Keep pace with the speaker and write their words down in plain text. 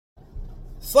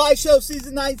Sly Show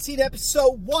Season 19,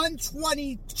 Episode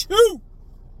 122.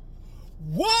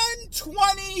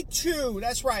 122.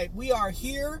 That's right. We are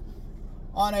here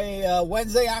on a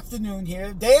Wednesday afternoon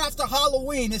here. Day after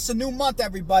Halloween. It's a new month,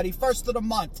 everybody. First of the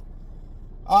month.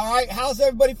 All right. How's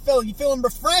everybody feeling? You feeling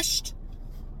refreshed?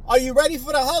 Are you ready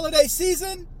for the holiday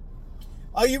season?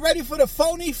 Are you ready for the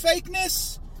phony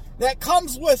fakeness that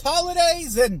comes with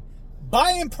holidays and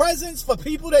buying presents for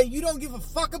people that you don't give a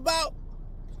fuck about?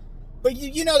 But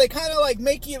you know, they kind of like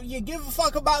make you give a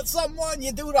fuck about someone.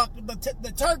 You do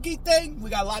the turkey thing. We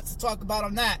got lots to talk about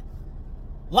on that.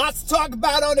 Lots to talk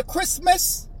about on the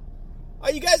Christmas.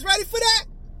 Are you guys ready for that?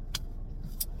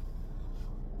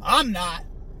 I'm not.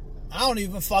 I don't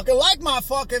even fucking like my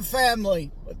fucking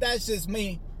family. But that's just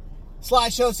me. Sly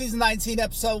Show Season 19,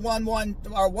 Episode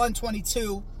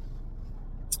 122.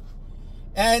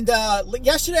 And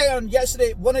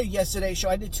one of yesterday's show,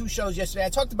 I did two shows yesterday. I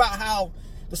talked about how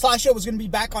the Sly Show was going to be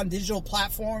back on digital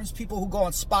platforms. People who go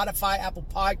on Spotify, Apple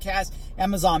Podcasts,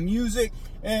 Amazon Music.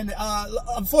 And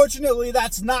unfortunately,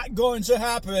 that's not going to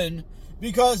happen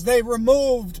because they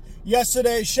removed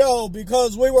yesterday's show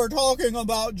because we were talking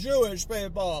about Jewish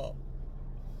people.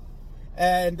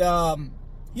 And,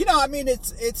 you know, I mean,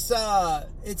 it's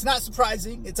not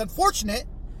surprising. It's unfortunate.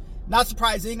 Not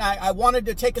surprising. I wanted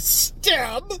to take a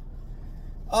stab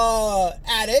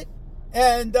at it.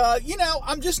 And, you know,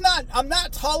 I'm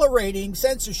not tolerating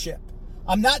censorship.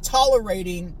 I'm not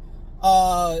tolerating,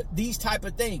 these type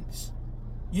of things.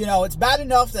 You know, it's bad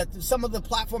enough that some of the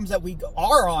platforms that we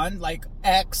are on, like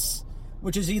X,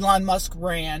 which is Elon Musk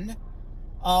ran,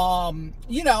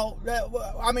 you know,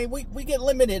 I mean, we get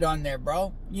limited on there,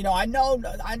 bro. You know, I know,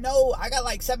 I got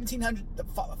like 1,700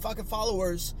 fucking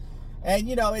followers, and,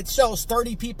 you know, it shows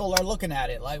 30 people are looking at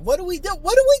it. Like, what do we do?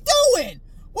 What are we doing?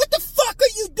 What the fuck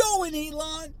are you doing,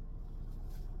 Elon?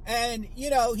 And, you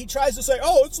know, he tries to say,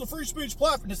 oh, it's a free speech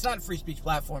platform. It's not a free speech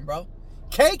platform, bro.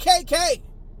 KKK.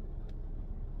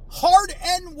 Hard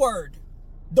N-word.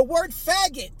 The word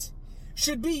faggot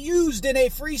should be used in a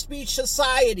free speech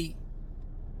society.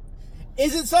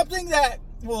 Is it something that,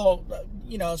 well,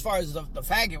 you know, as far as the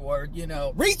faggot word, you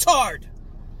know, retard.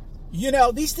 You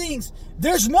know, these things,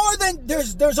 there's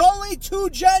only two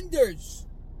genders.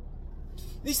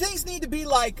 These things need to be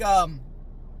like,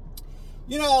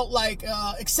 you know, like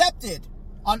accepted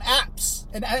on apps,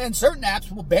 and certain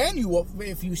apps will ban you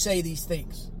if you say these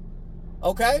things.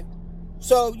 Okay,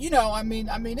 so you know, I mean,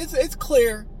 it's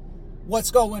clear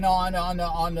what's going on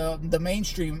the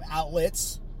mainstream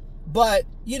outlets, but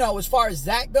you know, as far as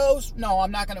that goes, no,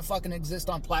 I'm not gonna fucking exist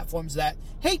on platforms that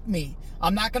hate me.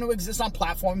 I'm not going to exist on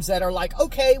platforms that are like,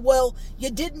 okay, well,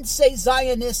 you didn't say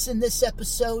Zionists in this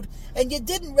episode, and you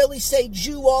didn't really say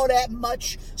Jew all that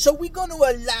much, so we're going to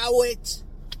allow it.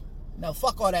 No,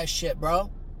 fuck all that shit, bro.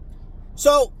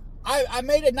 So, I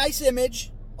made a nice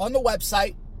image on the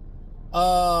website.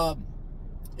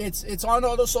 It's on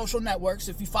all the social networks.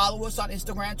 If you follow us on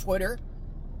Instagram, Twitter,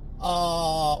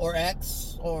 or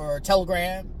X, or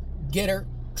Telegram, Getter,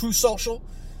 True Social,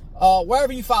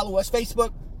 wherever you follow us,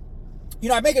 Facebook, you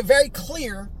know, I make it very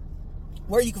clear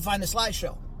where you can find the Sly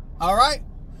Show. All right?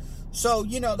 So,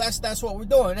 you know, that's what we're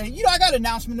doing. And, you know, I got an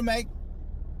announcement to make.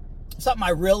 Something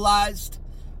I realized.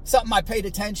 Something I paid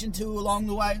attention to along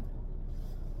the way.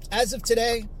 As of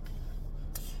today,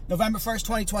 November 1st,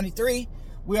 2023,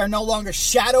 we are no longer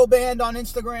shadow banned on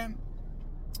Instagram.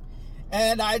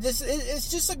 And it's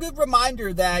just a good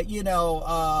reminder that, you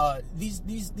know, these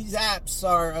apps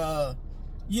are,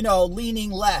 you know, leaning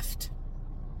left.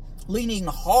 Leaning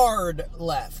hard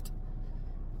left.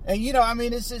 And, you know, I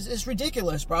mean, it's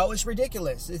ridiculous, bro. It's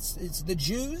ridiculous. It's the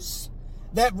Jews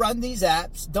that run these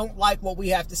apps don't like what we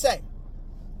have to say.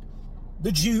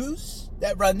 The Jews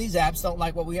that run these apps don't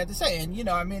like what we have to say. And, you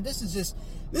know, I mean, this is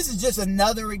just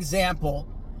another example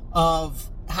of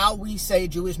how we say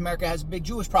America has a big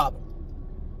Jewish problem.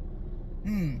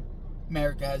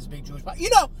 America has a big Jewish problem.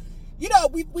 You know,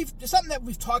 we've something that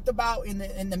we've talked about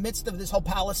in the midst of this whole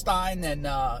Palestine and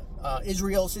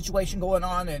Israel situation going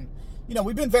on, and you know,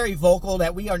 we've been very vocal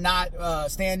that we are not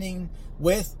standing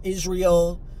with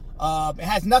Israel. It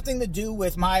has nothing to do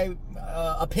with my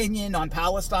opinion on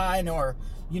Palestine or,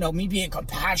 you know, me being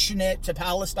compassionate to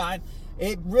Palestine.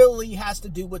 It really has to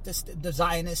do with the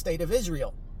Zionist state of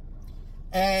Israel.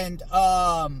 And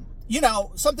you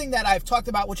know, something that I've talked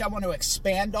about, which I want to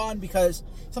expand on, because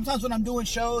sometimes when I'm doing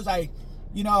shows, my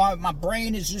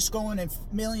brain is just going in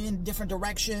a million different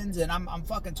directions, and I'm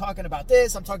fucking talking about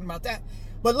this, I'm talking about that.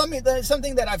 But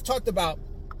something that I've talked about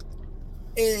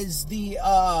is the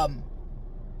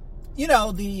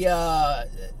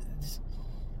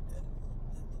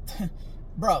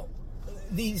bro,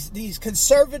 these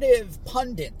conservative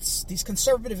pundits, these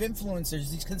conservative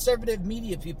influencers, these conservative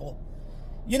media people,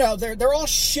 they're all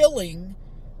shilling.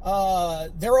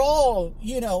 They're all,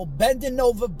 bending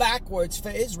over backwards for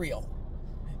Israel.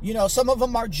 Some of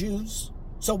them are Jews,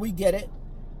 so we get it.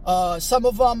 Some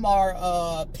of them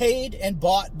are paid and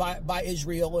bought by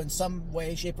Israel in some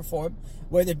way, shape, or form,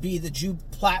 whether it be the Jew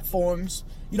platforms.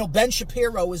 Ben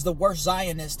Shapiro is the worst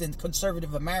Zionist in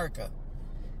conservative America.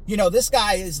 This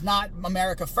guy is not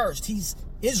America first. He's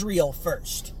Israel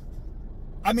first.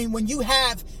 I mean, when you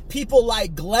have people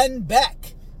like Glenn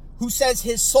Beck, who says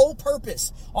his sole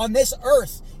purpose on this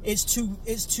earth is to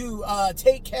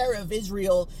take care of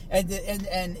Israel and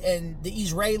the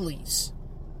Israelis.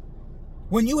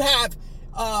 When you have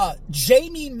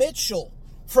Jamie Mitchell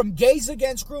from Gays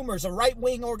Against Groomers, a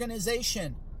right-wing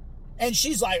organization, and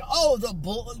she's like, oh,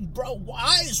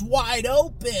 eyes wide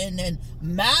open and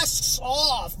masks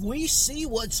off. We see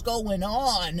what's going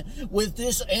on with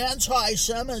this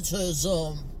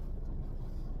anti-Semitism.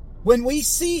 When we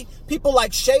see people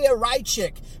like Shaya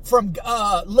Reichik from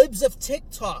Libs of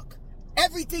TikTok,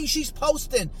 everything she's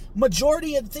posting,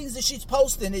 majority of the things that she's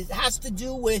posting, it has to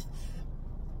do with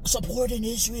supporting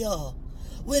Israel.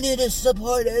 We need to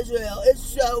support Israel. It's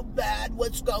so bad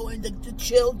what's going to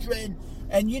children.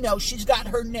 And, she's got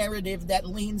her narrative that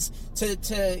leans to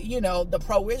the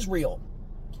pro-Israel.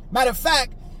 Matter of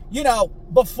fact,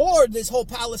 before this whole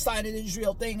Palestine and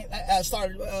Israel thing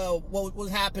started, what was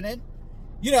happening,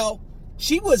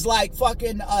 she was like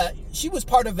fucking, she was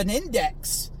part of an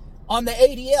index on the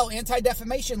ADL,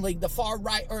 Anti-Defamation League, the far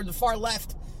right or the far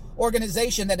left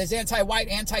organization that is anti-white,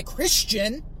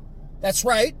 anti-Christian. That's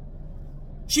right.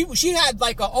 She had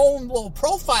like a own little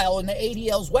profile in the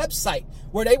ADL's website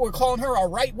where they were calling her a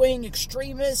right-wing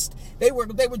extremist. They were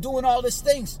doing all these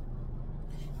things.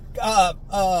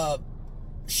 Shaya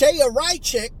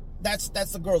Reichik, that's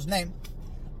the girl's name.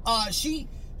 She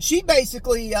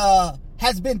basically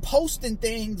has been posting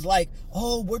things like,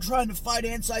 oh, we're trying to fight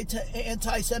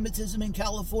anti-Semitism in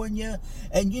California,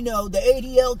 and the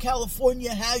ADL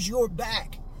California has your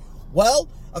back. Well,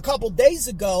 a couple days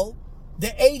ago, the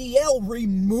ADL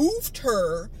removed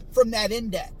her from that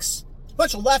index. A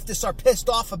bunch of leftists are pissed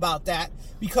off about that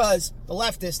because the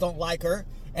leftists don't like her,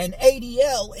 and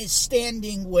ADL is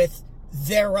standing with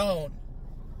their own.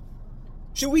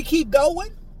 Should we keep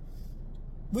going?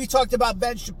 We talked about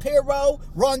Ben Shapiro,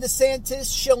 Ron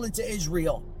DeSantis, shilling to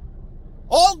Israel.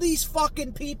 All these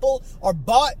fucking people are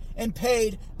bought and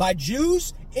paid by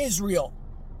Jews, Israel.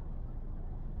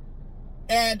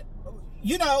 And,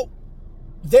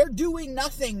 they're doing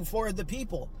nothing for the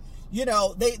people.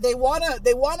 They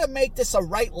wanna make this a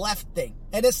right-left thing.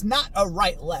 And it's not a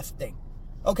right-left thing.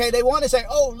 Okay, they want to say,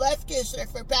 oh, leftists are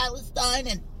for Palestine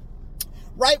and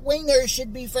right-wingers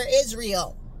should be for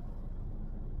Israel.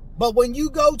 But when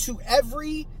you go to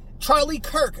every Charlie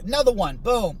Kirk, another one,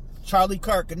 boom, Charlie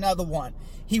Kirk, another one.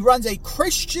 He runs a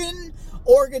Christian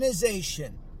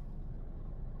organization.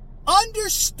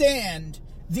 Understand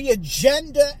the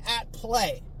agenda at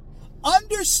play.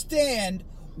 Understand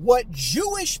what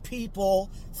Jewish people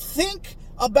think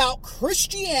about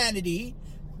Christianity,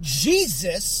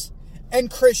 Jesus,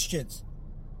 and Christians.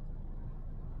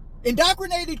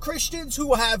 Indoctrinated Christians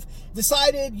who have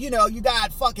decided, you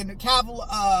got fucking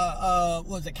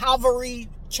Calvary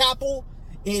Chapel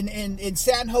in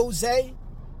San Jose.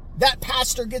 That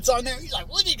pastor gets on there. He's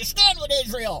like, we need to stand with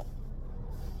Israel.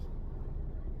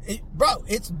 Go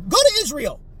to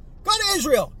Israel. Go to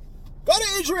Israel. Go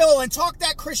to Israel and talk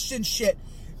that Christian shit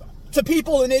to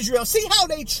people in Israel. See how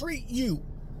they treat you.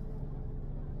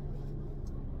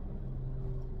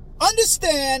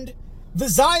 Understand the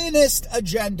Zionist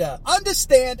agenda.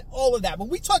 Understand all of that. When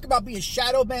we talk about being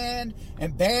shadow banned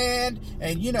and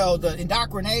the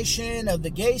indoctrination of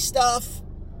the gay stuff,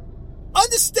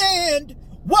 understand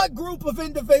what group of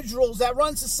individuals that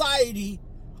run society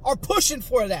are pushing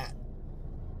for that.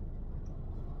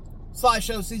 Sly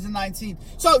Show Season 19.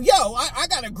 So, I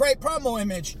got a great promo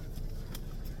image.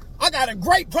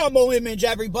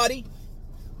 Everybody.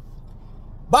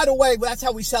 By the way, that's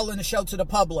how we selling the show to the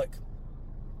public.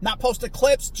 Not posting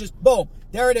clips, just boom.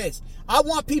 There it is. I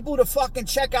want people to fucking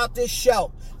check out this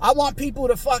show. I want people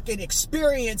to fucking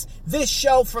experience this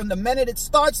show from the minute it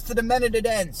starts to the minute it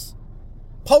ends.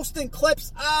 Posting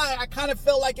clips, I kind of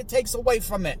feel like it takes away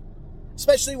from it.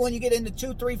 Especially when you get into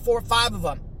 2, 3, 4, 5 of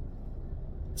them.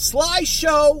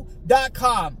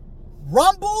 SlyShow.com.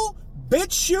 Rumble,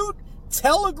 BitChute,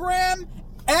 Telegram,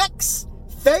 X,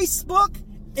 Facebook,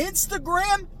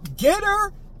 Instagram,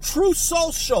 Getter, True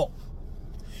Social.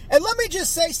 And let me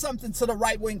just say something to the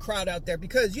right-wing crowd out there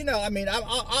because,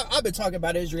 I've been talking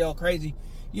about Israel crazy,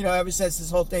 ever since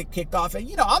this whole thing kicked off. And,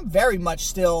 I'm very much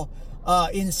still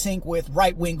in sync with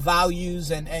right-wing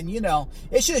values. And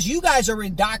it's just you guys are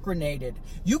indoctrinated.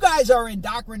 You guys are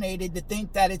indoctrinated to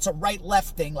think that it's a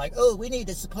right-left thing. Like, oh, we need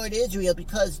to support Israel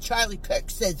because Charlie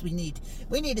Kirk says we need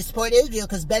to support Israel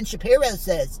because Ben Shapiro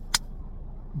says.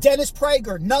 Dennis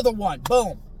Prager, another one.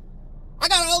 Boom. I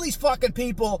got all these fucking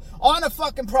people on a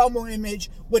fucking promo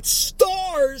image with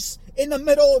stars in the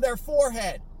middle of their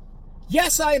forehead.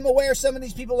 Yes, I am aware some of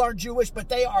these people are Jewish, but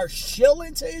they are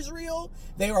shilling to Israel.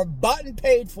 They are bought and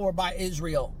paid for by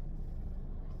Israel.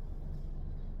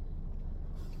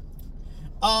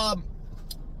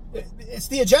 It's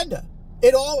the agenda.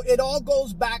 It all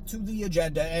goes back to the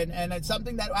agenda, and it's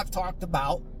something that I've talked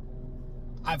about.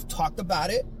 I've talked about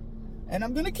it, and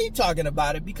I'm gonna keep talking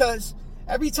about it because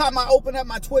every time I open up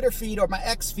my Twitter feed or my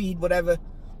X feed, whatever,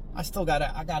 I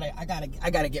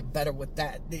gotta get better with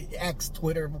that. The X,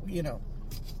 Twitter, you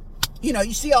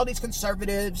see all these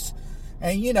conservatives,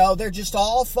 and they're just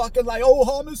all fucking like, oh,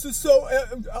 Hamas is so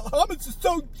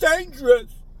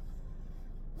dangerous.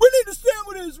 We need to stand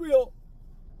with Israel.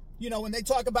 When they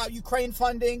talk about Ukraine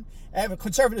funding,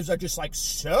 conservatives are just like,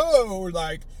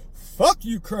 fuck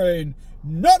Ukraine,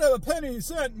 not a penny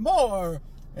cent more.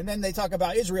 And then they talk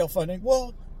about Israel funding.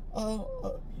 Well,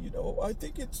 I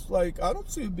think it's I don't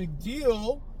see a big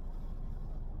deal.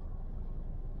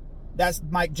 That's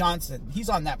Mike Johnson. He's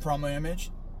on that promo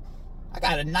image. I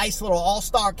got a nice little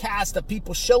all-star cast of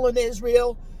people shilling to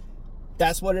Israel.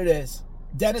 That's what it is.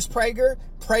 Dennis Prager,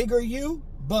 PragerU,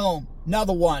 boom.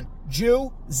 Another one.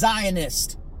 Jew,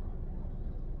 Zionist.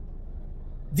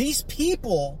 These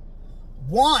people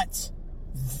want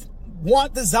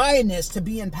the Zionists to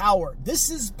be in power. This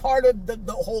is part of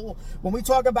the whole, when we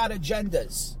talk about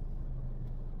agendas.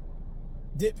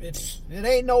 It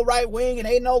ain't no right wing, it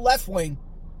ain't no left wing.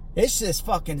 It's just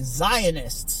fucking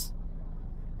Zionists.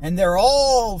 And they're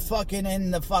all fucking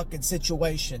in the fucking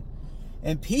situation.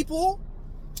 And people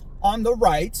on the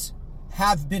right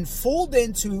have been fooled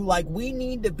into we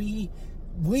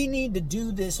need to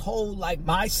do this whole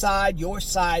my side, your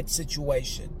side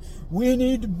situation. We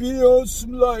need to be on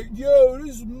some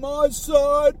this is my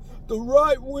side, the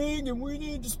right wing, and we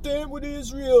need to stand with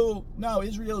Israel. No,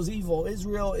 Israel is evil.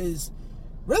 Israel is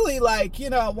really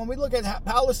when we look at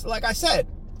Palestine, like I said,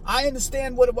 I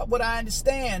understand what I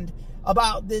understand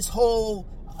about this whole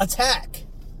attack.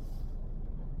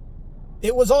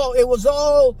 It was all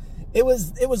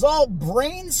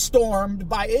brainstormed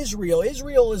by Israel.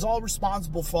 Israel is all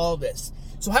responsible for all this.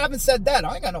 So having said that,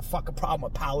 I ain't got no fucking problem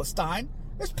with Palestine.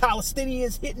 There's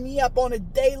Palestinians hitting me up on a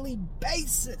daily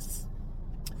basis.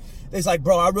 They're like,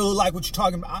 bro, I really like what you're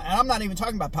talking about. And I'm not even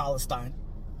talking about Palestine.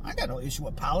 I ain't got no issue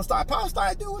with Palestine.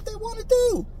 Palestine do what they want to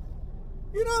do.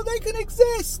 They can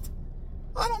exist.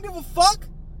 I don't give a fuck.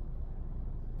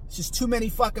 It's just too many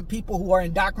fucking people who are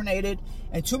indoctrinated,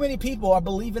 and too many people are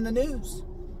believing the news.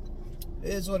 It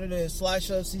is what it is. Sly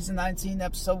Show Season 19,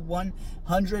 Episode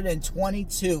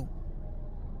 122.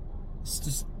 It's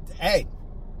just, hey.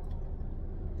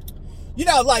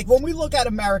 When we look at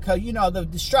America, the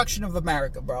destruction of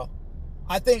America, bro.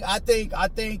 I think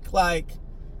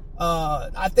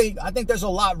there's a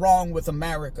lot wrong with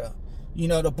America.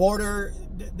 The border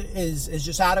is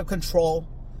just out of control.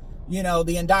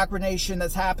 The indoctrination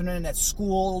that's happening at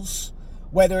schools,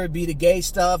 whether it be the gay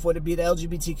stuff, whether it be the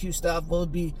LGBTQ stuff, will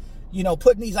it be,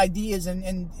 putting these ideas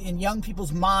in young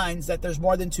people's minds that there's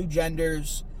more than two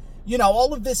genders.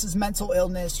 All of this is mental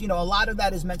illness. A lot of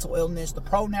that is mental illness. The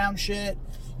pronoun shit.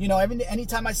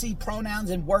 Anytime I see pronouns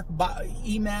in work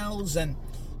emails and,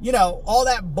 all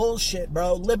that bullshit,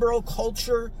 bro. Liberal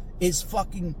culture is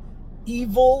fucking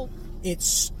evil. It's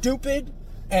stupid.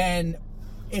 And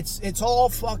it's all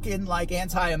fucking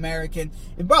anti-American.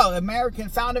 Bro, American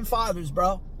founding fathers,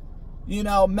 bro.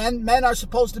 Men are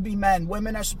supposed to be men.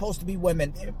 Women are supposed to be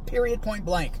women. Period, point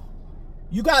blank.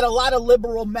 You got a lot of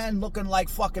liberal men looking like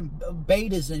fucking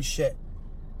betas and shit.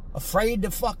 Afraid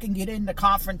to fucking get into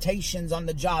confrontations on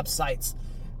the job sites.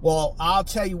 Well, I'll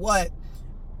tell you what.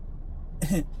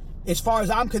 As far as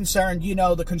I'm concerned,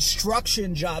 the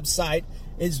construction job site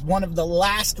is one of the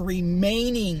last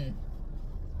remaining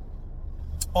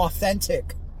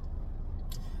authentic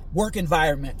work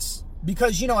environments.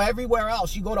 Because, everywhere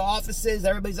else, you go to offices,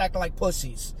 everybody's acting like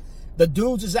pussies. The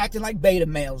dudes is acting like beta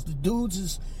males. The dudes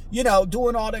is,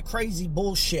 doing all that crazy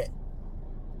bullshit.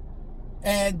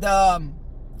 And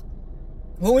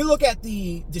when we look at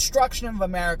the destruction of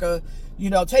America,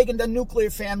 taking the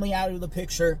nuclear family out of the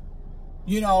picture,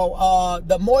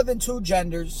 the more than two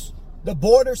genders, the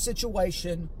border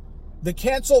situation, the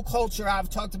cancel culture, I've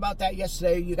talked about that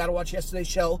yesterday. You got to watch yesterday's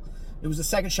show. It was the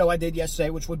second show I did yesterday,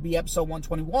 which would be episode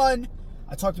 121.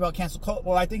 I talked about cancel culture.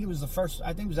 Well, I think it was the first.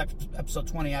 I think it was episode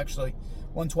 20 actually,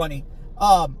 120.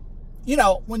 You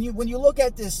know, when you look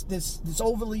at this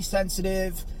overly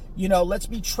sensitive, you know, let's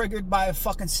be triggered by a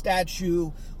fucking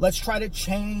statue. Let's try to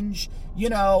change. You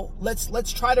know,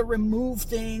 let's try to remove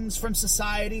things from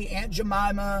society. Aunt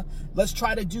Jemima. Let's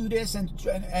try to do this and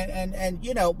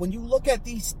you know, when you look at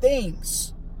these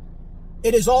things,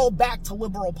 it is all back to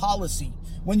liberal policy.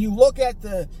 When you look at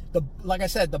the like I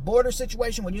said, the border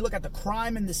situation, when you look at the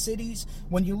crime in the cities,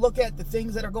 when you look at the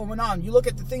things that are going on, you look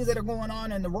at the things that are going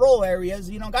on in the rural areas,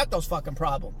 you don't got those fucking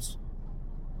problems.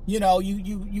 You know,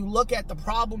 you look at the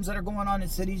problems that are going on in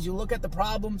cities, you look at the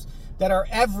problems that are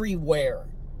everywhere.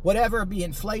 Whatever it be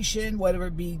inflation, whatever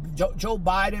it be Joe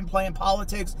Biden playing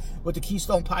politics with the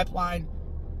Keystone Pipeline.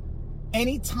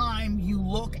 Anytime you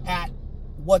look at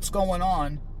what's going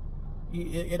on,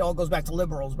 it all goes back to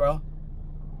liberals, bro.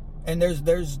 And there's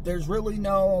really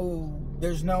no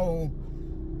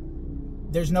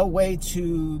way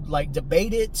to like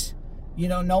debate it. You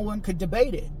know, no one could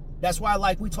debate it. That's why,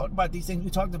 like, we talked about these things.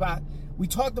 We talked about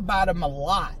them a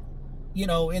lot, you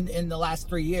know, in the last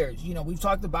 3 years. You know, we've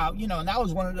talked about, you know, and that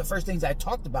was one of the first things I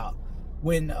talked about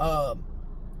when,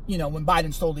 you know, when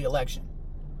Biden stole the election.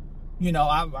 You know,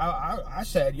 I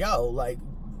said, yo, like,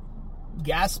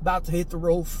 gas about to hit the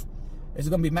roof. It's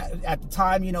going to be, at the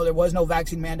time, you know, there was no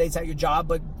vaccine mandates at your job,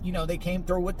 but, you know, they came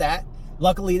through with that.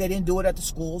 Luckily, they didn't do it at the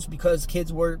schools because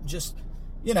kids were just,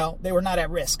 you know, they were not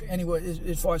at risk anyway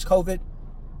as far as COVID.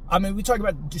 I mean, we talk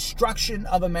about destruction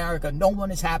of America. No one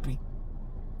is happy.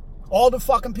 All the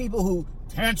fucking people who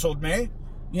canceled me,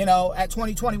 you know, at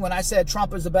 2020 when I said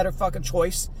Trump is the better fucking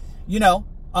choice, you know,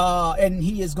 and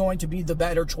he is going to be the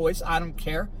better choice. I don't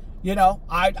care. You know,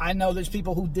 I know there's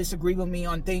people who disagree with me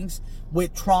on things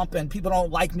with Trump, and people don't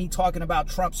like me talking about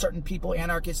Trump, certain people,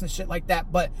 anarchists and shit like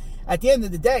that. But at the end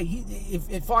of the day,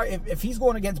 if he's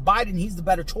going against Biden, he's the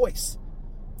better choice.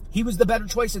 He was the better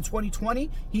choice in 2020.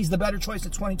 He's the better choice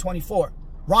in 2024.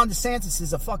 Ron DeSantis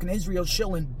is a fucking Israel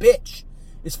shilling bitch,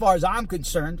 as far as I'm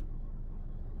concerned.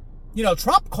 You know,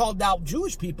 Trump called out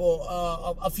Jewish people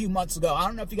a few months ago. I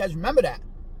don't know if you guys remember that.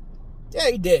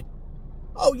 Yeah, he did.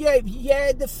 Oh,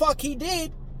 yeah, the fuck he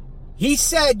did. He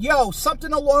said, yo,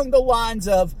 something along the lines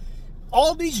of,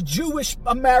 all these Jewish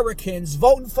Americans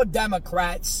voting for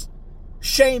Democrats,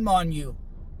 shame on you.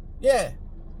 Yeah.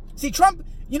 See, Trump,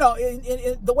 you know,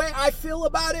 in the way I feel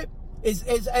about it is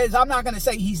I'm not going to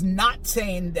say he's not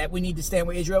saying that we need to stand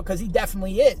with Israel, because he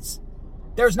definitely is.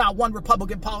 There's not one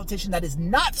Republican politician that is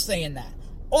not saying that.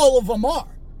 All of them are.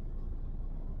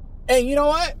 And you know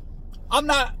what?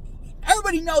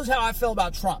 Everybody knows how I feel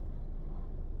about Trump.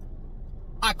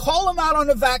 I call him out on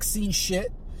the vaccine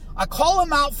shit. I call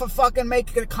him out for fucking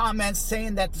making comments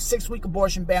saying that the 6-week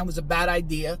abortion ban was a bad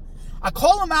idea. I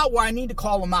call him out where I need to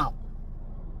call him out.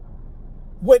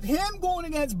 With him going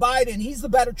against Biden, he's the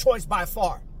better choice by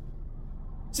far.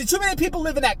 See, too many people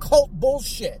live in that cult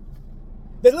bullshit.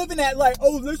 They live in that like,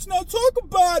 oh, let's not talk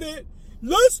about it.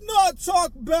 Let's not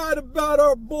talk bad about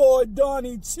our boy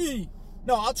Donnie T.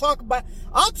 No, I'll talk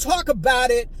about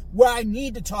it where I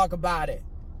need to talk about it.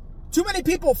 Too many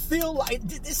people feel like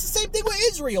it's the same thing with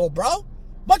Israel, bro.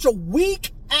 Bunch of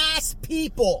weak-ass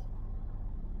people.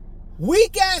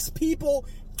 Weak-ass people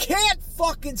can't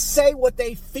fucking say what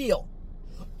they feel.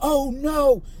 Oh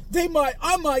no,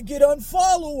 I might get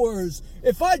unfollowers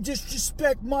if I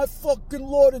disrespect my fucking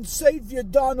Lord and Savior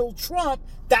Donald Trump.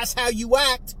 That's how you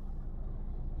act.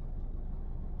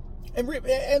 And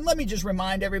let me just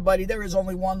remind everybody, there is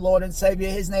only one Lord and Savior.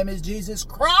 His name is Jesus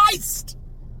Christ.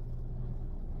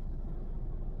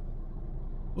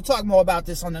 We'll talk more about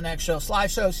this on the next show. Sly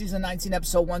Show, season 19,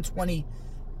 episode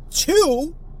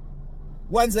 122.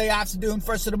 Wednesday afternoon,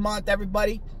 first of the month,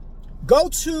 everybody. Go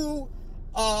to,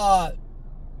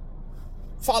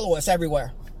 follow us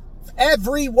everywhere.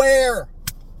 Everywhere.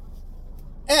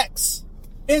 X,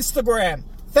 Instagram,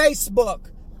 Facebook,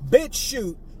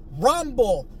 BitChute,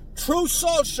 Rumble, True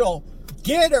Social,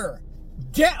 Gab.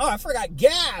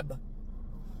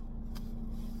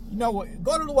 You know,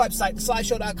 go to the website,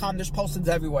 theslyshow.com. There's postings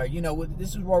everywhere. You know, this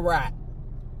is where we're at.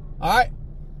 All right?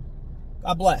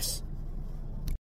 God bless.